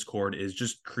for the Discord is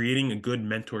just creating a good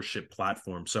mentorship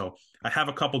platform. So I have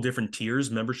a couple different tiers,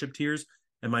 membership tiers,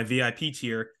 and my VIP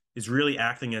tier is really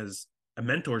acting as a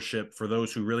mentorship for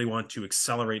those who really want to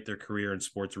accelerate their career in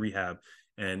sports rehab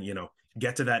and,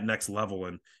 get to that next level,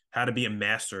 and how to be a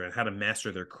master and how to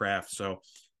master their craft. So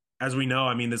as we know,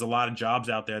 I mean, there's a lot of jobs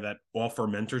out there that offer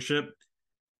mentorship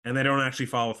and they don't actually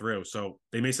follow through. So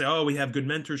they may say, oh, we have good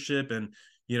mentorship and,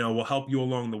 we'll help you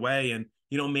along the way. And,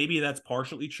 maybe that's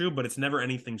partially true, but it's never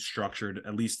anything structured,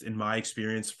 at least in my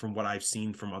experience from what I've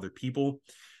seen from other people.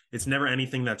 It's never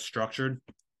anything that's structured.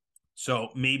 So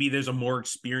maybe there's a more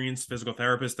experienced physical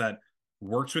therapist that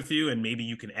works with you, and maybe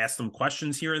you can ask them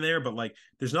questions here and there, but like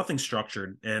there's nothing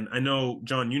structured. And I know,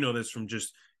 John, you know this from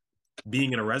just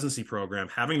being in a residency program.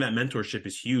 Having that mentorship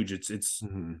is huge. It's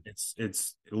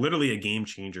literally a game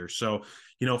changer. So,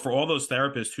 for all those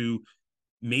therapists who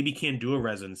maybe can't do a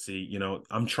residency,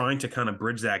 I'm trying to kind of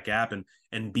bridge that gap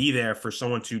and be there for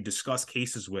someone to discuss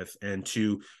cases with and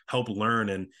to help learn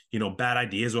and, bad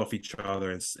ideas off each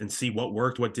other, and see what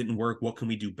worked, what didn't work, what can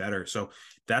we do better. So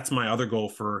that's my other goal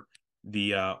for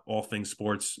the All Things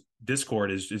Sports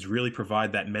Discord, is really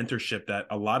provide that mentorship that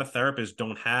a lot of therapists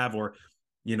don't have, or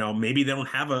maybe they don't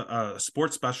have a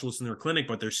sports specialist in their clinic,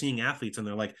 but they're seeing athletes and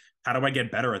they're like, how do I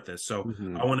get better at this? So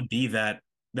I want to be that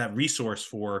resource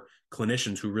for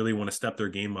clinicians who really want to step their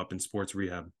game up in sports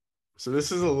rehab. So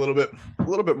this is a little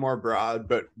bit more broad,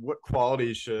 but what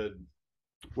qualities should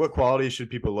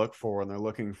people look for when they're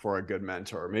looking for a good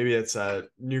mentor? Maybe it's a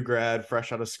new grad,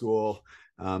 fresh out of school,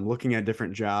 looking at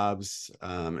different jobs,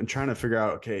 and trying to figure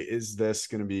out, okay, is this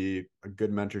going to be a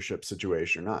good mentorship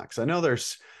situation or not? Because I know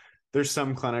there's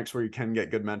some clinics where you can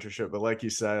get good mentorship, but like you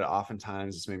said,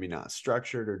 oftentimes it's maybe not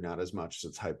structured or not as much as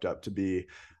it's hyped up to be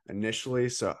initially.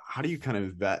 So how do you kind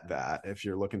of vet that if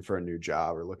you're looking for a new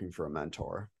job or looking for a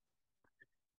mentor?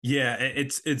 Yeah,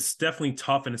 it's definitely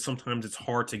tough, and sometimes it's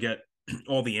hard to get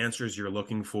all the answers you're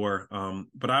looking for.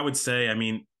 But I would say, I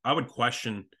mean, I would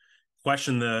question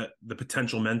the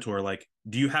potential mentor. Like,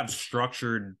 do you have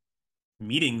structured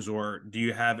meetings, or do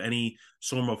you have any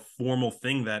sort of formal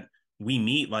thing that we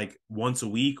meet like once a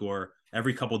week, or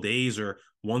every couple of days or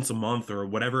once a month or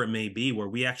whatever it may be, where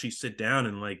we actually sit down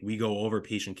and like we go over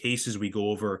patient cases, we go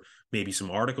over maybe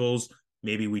some articles,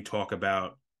 maybe we talk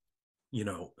about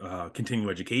continuing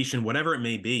education, whatever it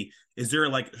may be. Is there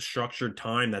like a structured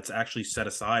time that's actually set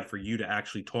aside for you to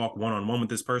actually talk one-on-one with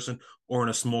this person or in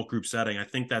a small group setting? I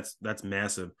think that's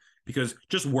massive, because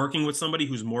just working with somebody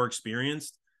who's more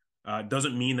experienced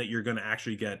doesn't mean that you're going to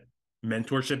actually get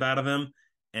mentorship out of them.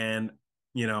 And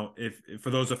if for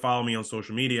those that follow me on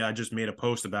social media, I just made a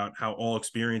post about how all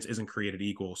experience isn't created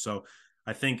equal. So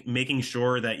I think making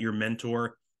sure that your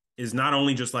mentor is not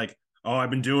only just like, oh,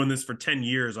 I've been doing this for 10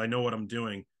 years, I know what I'm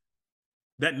doing.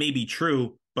 That may be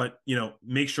true, but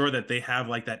make sure that they have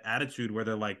like that attitude where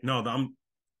they're like, no,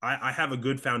 I have a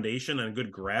good foundation and a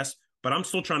good grasp, but I'm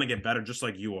still trying to get better just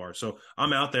like you are. So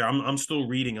I'm out there, I'm still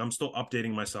reading, I'm still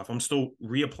updating myself, I'm still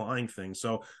reapplying things.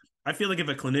 So I feel like if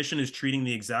a clinician is treating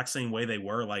the exact same way they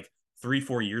were like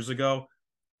 3-4 years ago,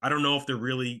 I don't know if they're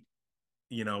really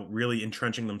really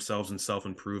entrenching themselves in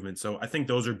self-improvement. So I think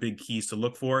those are big keys to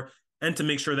look for, and to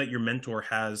make sure that your mentor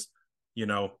has,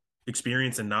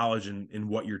 experience and knowledge in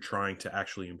what you're trying to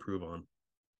actually improve on.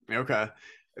 Okay.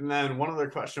 And then one other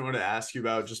question I want to ask you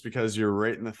about, just because you're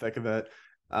right in the thick of it.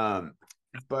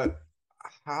 But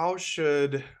how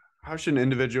should an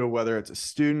individual, whether it's a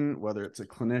student, whether it's a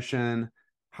clinician,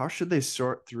 how should they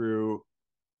sort through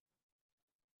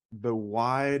the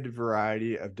wide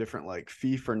variety of different like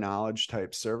fee for knowledge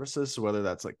type services? So whether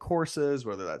that's like courses,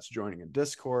 whether that's joining a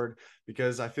Discord,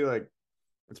 because I feel like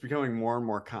it's becoming more and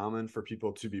more common for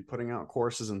people to be putting out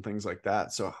courses and things like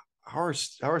that. So how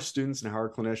are students and how are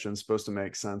clinicians supposed to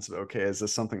make sense of, okay, is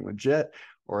this something legit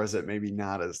or is it maybe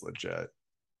not as legit?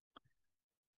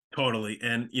 Totally.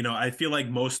 And I feel like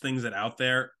most things that out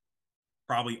there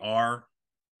probably are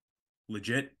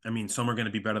legit. I mean, some are going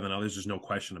to be better than others, there's no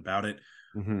question about it.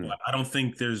 Mm-hmm. But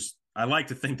I like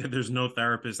to think that there's no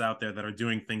therapists out there that are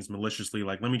doing things maliciously,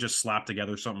 like let me just slap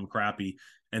together something crappy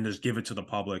and just give it to the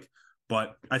public.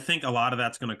 But I think a lot of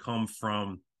that's going to come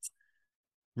from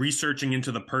researching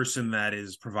into the person that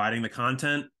is providing the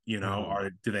content.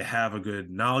 Do they have a good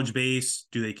knowledge base?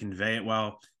 Do they convey it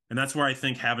well? And that's where I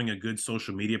think having a good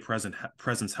social media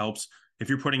presence helps. If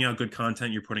you're putting out good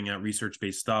content, you're putting out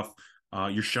research-based stuff,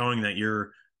 you're showing that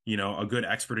you're a good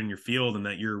expert in your field and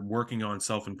that you're working on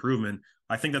self-improvement.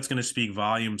 I think that's going to speak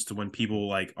volumes to when people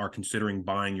like are considering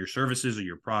buying your services or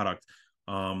your product.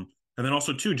 And then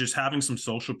also too, just having some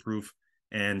social proof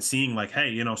and seeing like,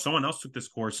 hey, someone else took this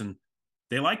course and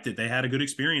they liked it, they had a good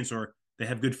experience, or they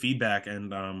have good feedback.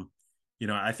 And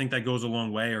I think that goes a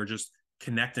long way. Or just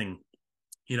connecting.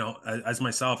 As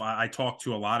myself, I talk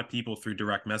to a lot of people through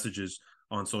direct messages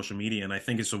on social media, and I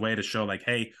think it's a way to show like,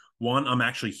 hey, one, I'm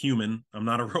actually human, I'm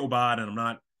not a robot, and I'm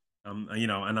not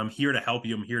and I'm here to help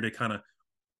you, I'm here to kind of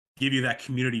give you that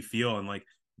community feel and like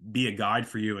be a guide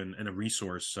for you and a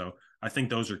resource. So I think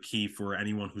those are key for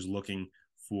anyone who's looking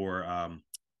for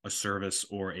a service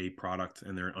or a product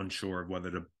and they're unsure of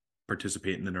whether to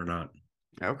participate in it or not.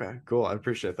 Okay, cool. I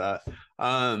appreciate that.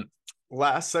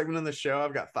 Last segment of the show,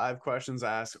 I've got 5 questions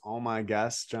I ask all my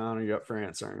guests. John, are you up for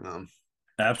answering them?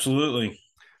 Absolutely.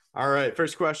 All right.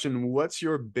 First question. What's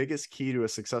your biggest key to a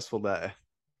successful day?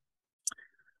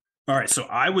 All right. So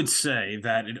I would say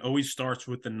that it always starts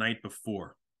with the night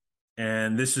before.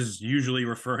 And this is usually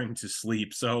referring to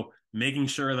sleep. So making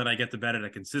sure that I get to bed at a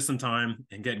consistent time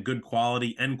and get good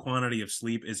quality and quantity of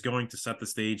sleep is going to set the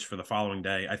stage for the following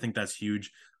day. I think that's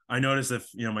huge. I notice if,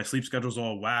 my sleep schedule's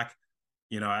all whack,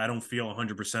 I don't feel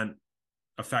 100%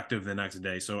 effective the next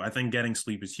day. So I think getting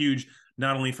sleep is huge,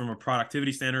 not only from a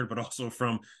productivity standard, but also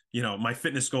from, my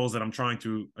fitness goals that I'm trying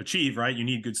to achieve, right? You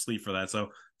need good sleep for that.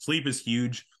 So sleep is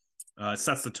huge. It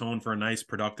sets the tone for a nice,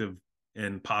 productive,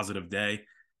 and positive day.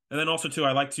 And then also too,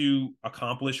 I like to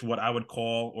accomplish what I would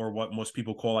call, or what most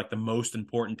people call, like the most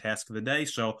important task of the day.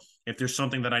 So if there's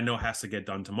something that I know has to get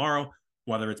done tomorrow,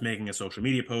 whether it's making a social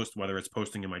media post, whether it's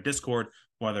posting in my Discord,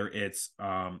 whether it's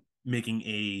making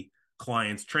a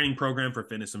client's training program for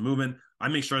fitness and movement, I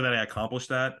make sure that I accomplish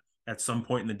that at some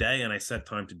point in the day and I set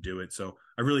time to do it. So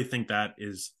I really think that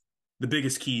is the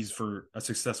biggest keys for a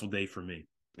successful day for me.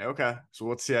 Okay. So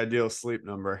what's the ideal sleep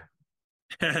number?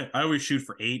 I always shoot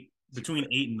for 8, between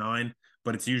 8 and 9,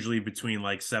 but it's usually between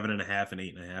like 7.5 and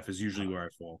 8.5 is usually where I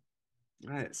fall.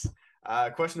 Nice.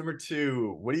 Question number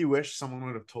 2. What do you wish someone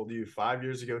would have told you 5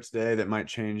 years ago today that might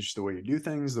change the way you do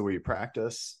things, the way you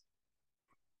practice?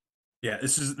 Yeah,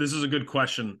 this is a good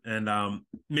question, and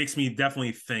makes me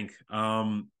definitely think.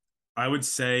 I would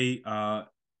say I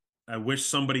wish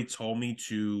somebody told me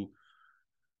to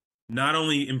not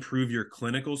only improve your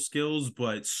clinical skills,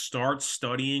 but start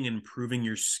studying and improving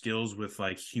your skills with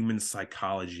like human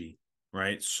psychology,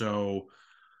 right? So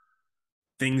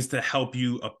things to help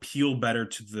you appeal better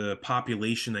to the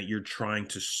population that you're trying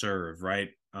to serve, right?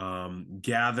 How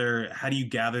do you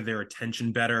gather their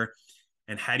attention better,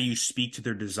 and how do you speak to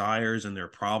their desires and their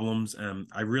problems? I'm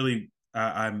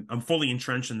fully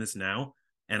entrenched in this now,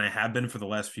 and I have been for the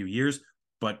last few years.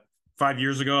 But 5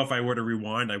 years ago, if I were to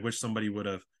rewind, I wish somebody would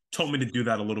have told me to do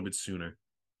that a little bit sooner.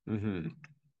 Mm-hmm.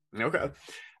 Okay.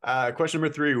 Question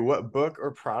number three, what book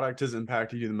or product has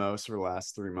impacted you the most over the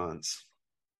last 3 months?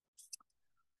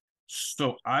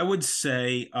 So I would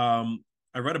say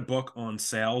I read a book on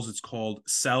sales. It's called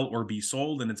Sell or Be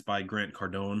Sold, and it's by Grant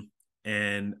Cardone.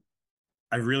 And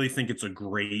I really think it's a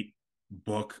great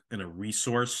book and a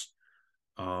resource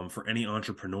for any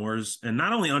entrepreneurs, and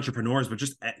not only entrepreneurs, but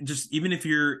just even if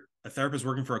you're a therapist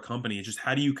working for a company, it's just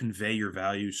how do you convey your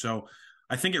value. So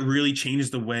I think it really changes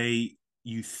the way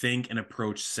you think and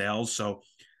approach sales. So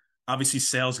obviously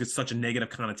sales gets such a negative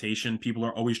connotation. People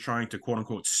are always trying to quote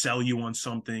unquote sell you on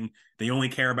something. They only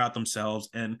care about themselves.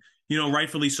 And,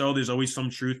 rightfully so, there's always some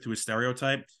truth to a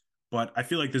stereotype. But I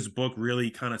feel like this book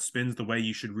really kind of spins the way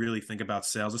you should really think about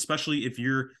sales, especially if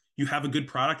you have a good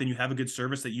product and you have a good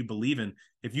service that you believe in.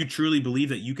 If you truly believe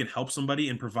that you can help somebody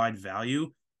and provide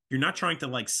value, you're not trying to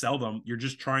like sell them. You're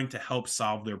just trying to help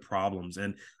solve their problems.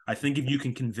 And I think if you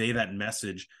can convey that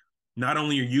message, not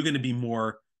only are you going to be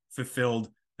more fulfilled,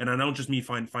 and I don't just mean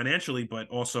financially, but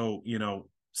also,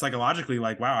 psychologically,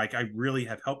 like, wow, I really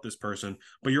have helped this person,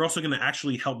 but you're also going to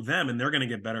actually help them and they're going to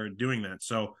get better at doing that.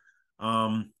 So,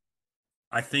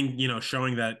 I think,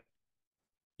 showing that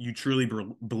you truly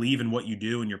believe in what you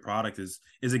do and your product is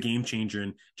a game changer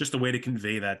and just a way to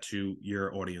convey that to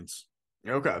your audience.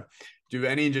 Okay. Do you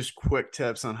have any just quick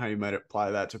tips on how you might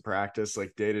apply that to practice,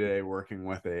 like day to day working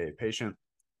with a patient,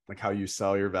 like how you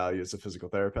sell your value as a physical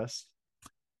therapist?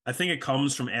 I think it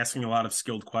comes from asking a lot of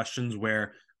skilled questions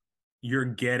where you're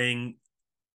getting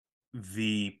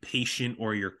the patient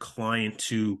or your client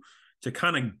to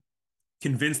kind of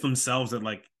convince themselves that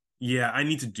like, yeah, I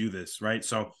need to do this, right?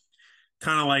 So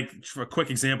kind of like for a quick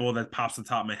example that pops to the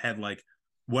top of my head, like,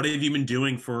 what have you been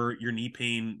doing for your knee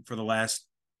pain for the last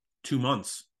 2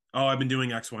 months? Oh, I've been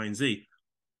doing X, Y, and Z.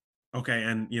 Okay.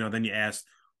 And, then you ask,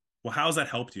 well, how's that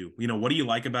helped you? What do you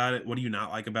like about it? What do you not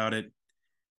like about it?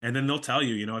 And then they'll tell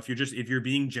you, if you're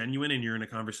being genuine and you're in a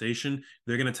conversation,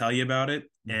 they're going to tell you about it.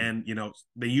 Mm-hmm. And,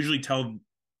 they usually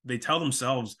they tell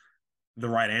themselves the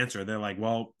right answer. They're like,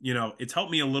 well, it's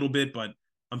helped me a little bit, but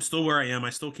I'm still where I am.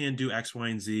 I still can't do X, Y,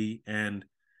 and Z. And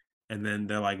then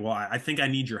they're like, well, I think I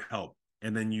need your help.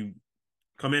 And then you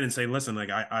come in and say, listen, like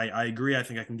I agree. I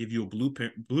think I can give you a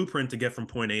blueprint to get from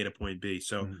point A to point B.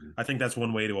 So Mm-hmm. I think that's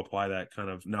one way to apply that kind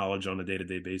of knowledge on a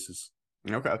day-to-day basis.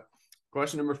 Okay.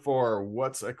 Question number four,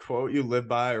 what's a quote you live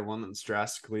by or one that's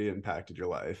drastically impacted your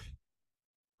life?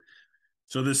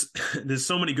 So there's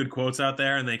so many good quotes out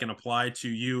there, and they can apply to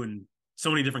you in so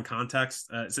many different contexts.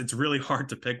 It's really hard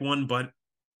to pick one, but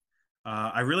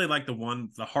I really like the one: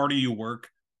 the harder you work,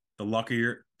 the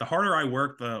harder I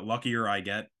work, the luckier I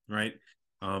get. Right?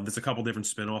 There's a couple different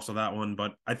spin-offs of that one,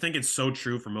 but I think it's so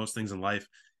true for most things in life.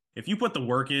 If you put the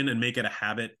work in and make it a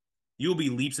habit, you'll be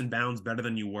leaps and bounds better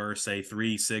than you were, say,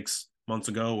 3, 6 months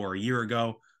ago or a year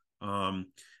ago. Um,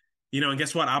 and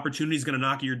guess what? Opportunity is going to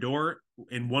knock at your door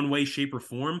in one way, shape, or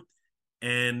form.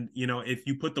 And if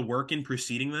you put the work in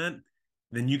preceding that,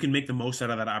 then you can make the most out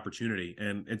of that opportunity.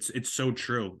 And it's so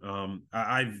true.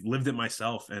 I've lived it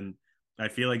myself, and I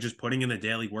feel like just putting in the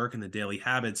daily work and the daily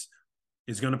habits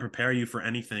is going to prepare you for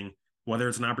anything, whether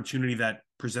it's an opportunity that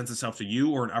presents itself to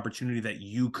you or an opportunity that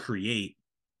you create.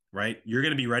 Right? You're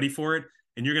going to be ready for it,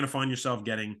 and you're going to find yourself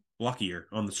getting luckier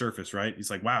on the surface. Right? It's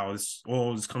like, wow, this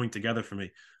all is coming together for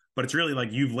me. But it's really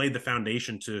like you've laid the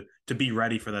foundation to be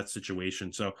ready for that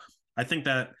situation. So I think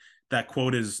that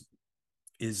quote is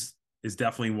is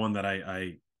definitely one that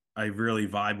I really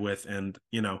vibe with, and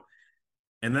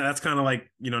that's kind of like,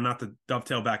 not to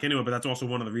dovetail back into it, but that's also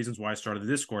one of the reasons why I started the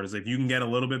Discord is if you can get a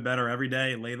little bit better every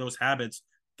day and lay those habits,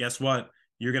 guess what?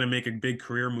 You're going to make a big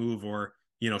career move or,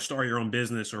 start your own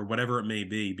business or whatever it may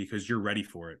be because you're ready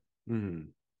for it. Mm-hmm.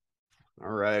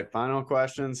 All right. Final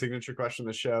question, signature question of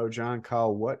the show. John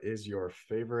Kahl, what is your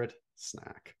favorite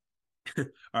snack? All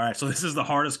right. So this is the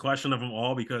hardest question of them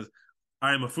all because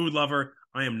I am a food lover.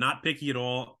 I am not picky at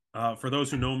all. For those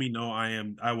who know me, know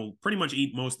I will pretty much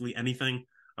eat mostly anything.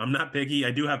 I'm not picky. I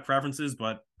do have preferences,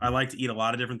 but I like to eat a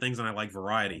lot of different things and I like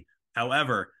variety.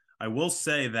 However, I will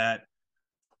say that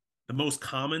the most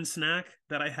common snack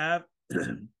that I have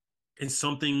is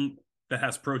something that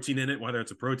has protein in it, whether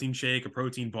it's a protein shake, a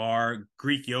protein bar,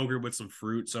 Greek yogurt with some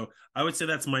fruit. So I would say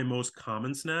that's my most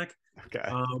common snack. Okay.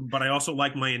 But I also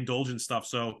like my indulgent stuff.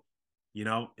 So,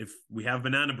 if we have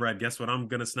banana bread, guess what I'm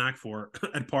going to snack for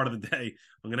at part of the day?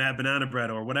 I'm going to have banana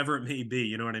bread or whatever it may be.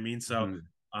 You know what I mean? So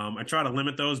Mhm. I try to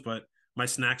limit those, but my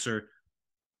snacks are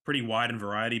pretty wide in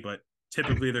variety, but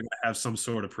typically they're going to have some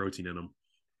sort of protein in them.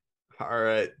 All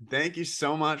right. Thank you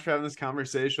so much for having this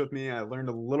conversation with me. I learned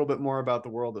a little bit more about the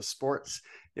world of sports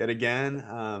yet again.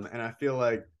 And I feel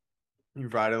like you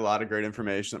provided a lot of great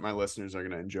information that my listeners are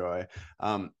going to enjoy.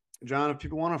 John, if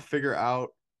people want to figure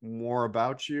out more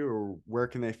about you, or where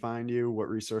can they find you? What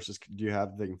resources do you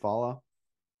have they can follow?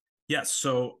 Yes,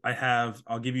 so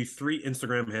I'll give you three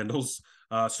Instagram handles.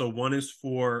 So one is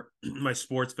for my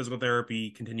sports physical therapy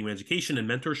continuing education and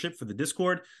mentorship for the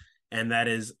Discord, and that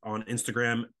is on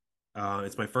Instagram.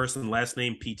 It's my first and last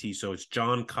name PT, so it's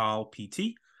John Kahl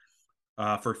PT.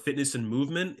 For fitness and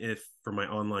movement, if for my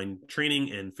online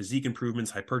training and physique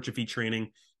improvements, hypertrophy training,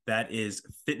 that is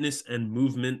Fitness and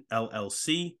Movement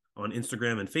LLC on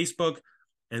Instagram and Facebook.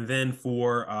 And then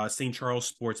for St. Charles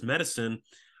Sports Medicine,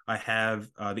 I have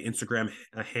the Instagram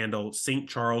handle St.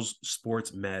 Charles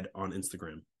Sports Med on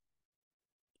Instagram.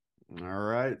 All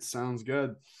right. Sounds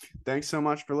good. Thanks so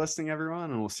much for listening,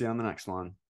 everyone, and we'll see you on the next one.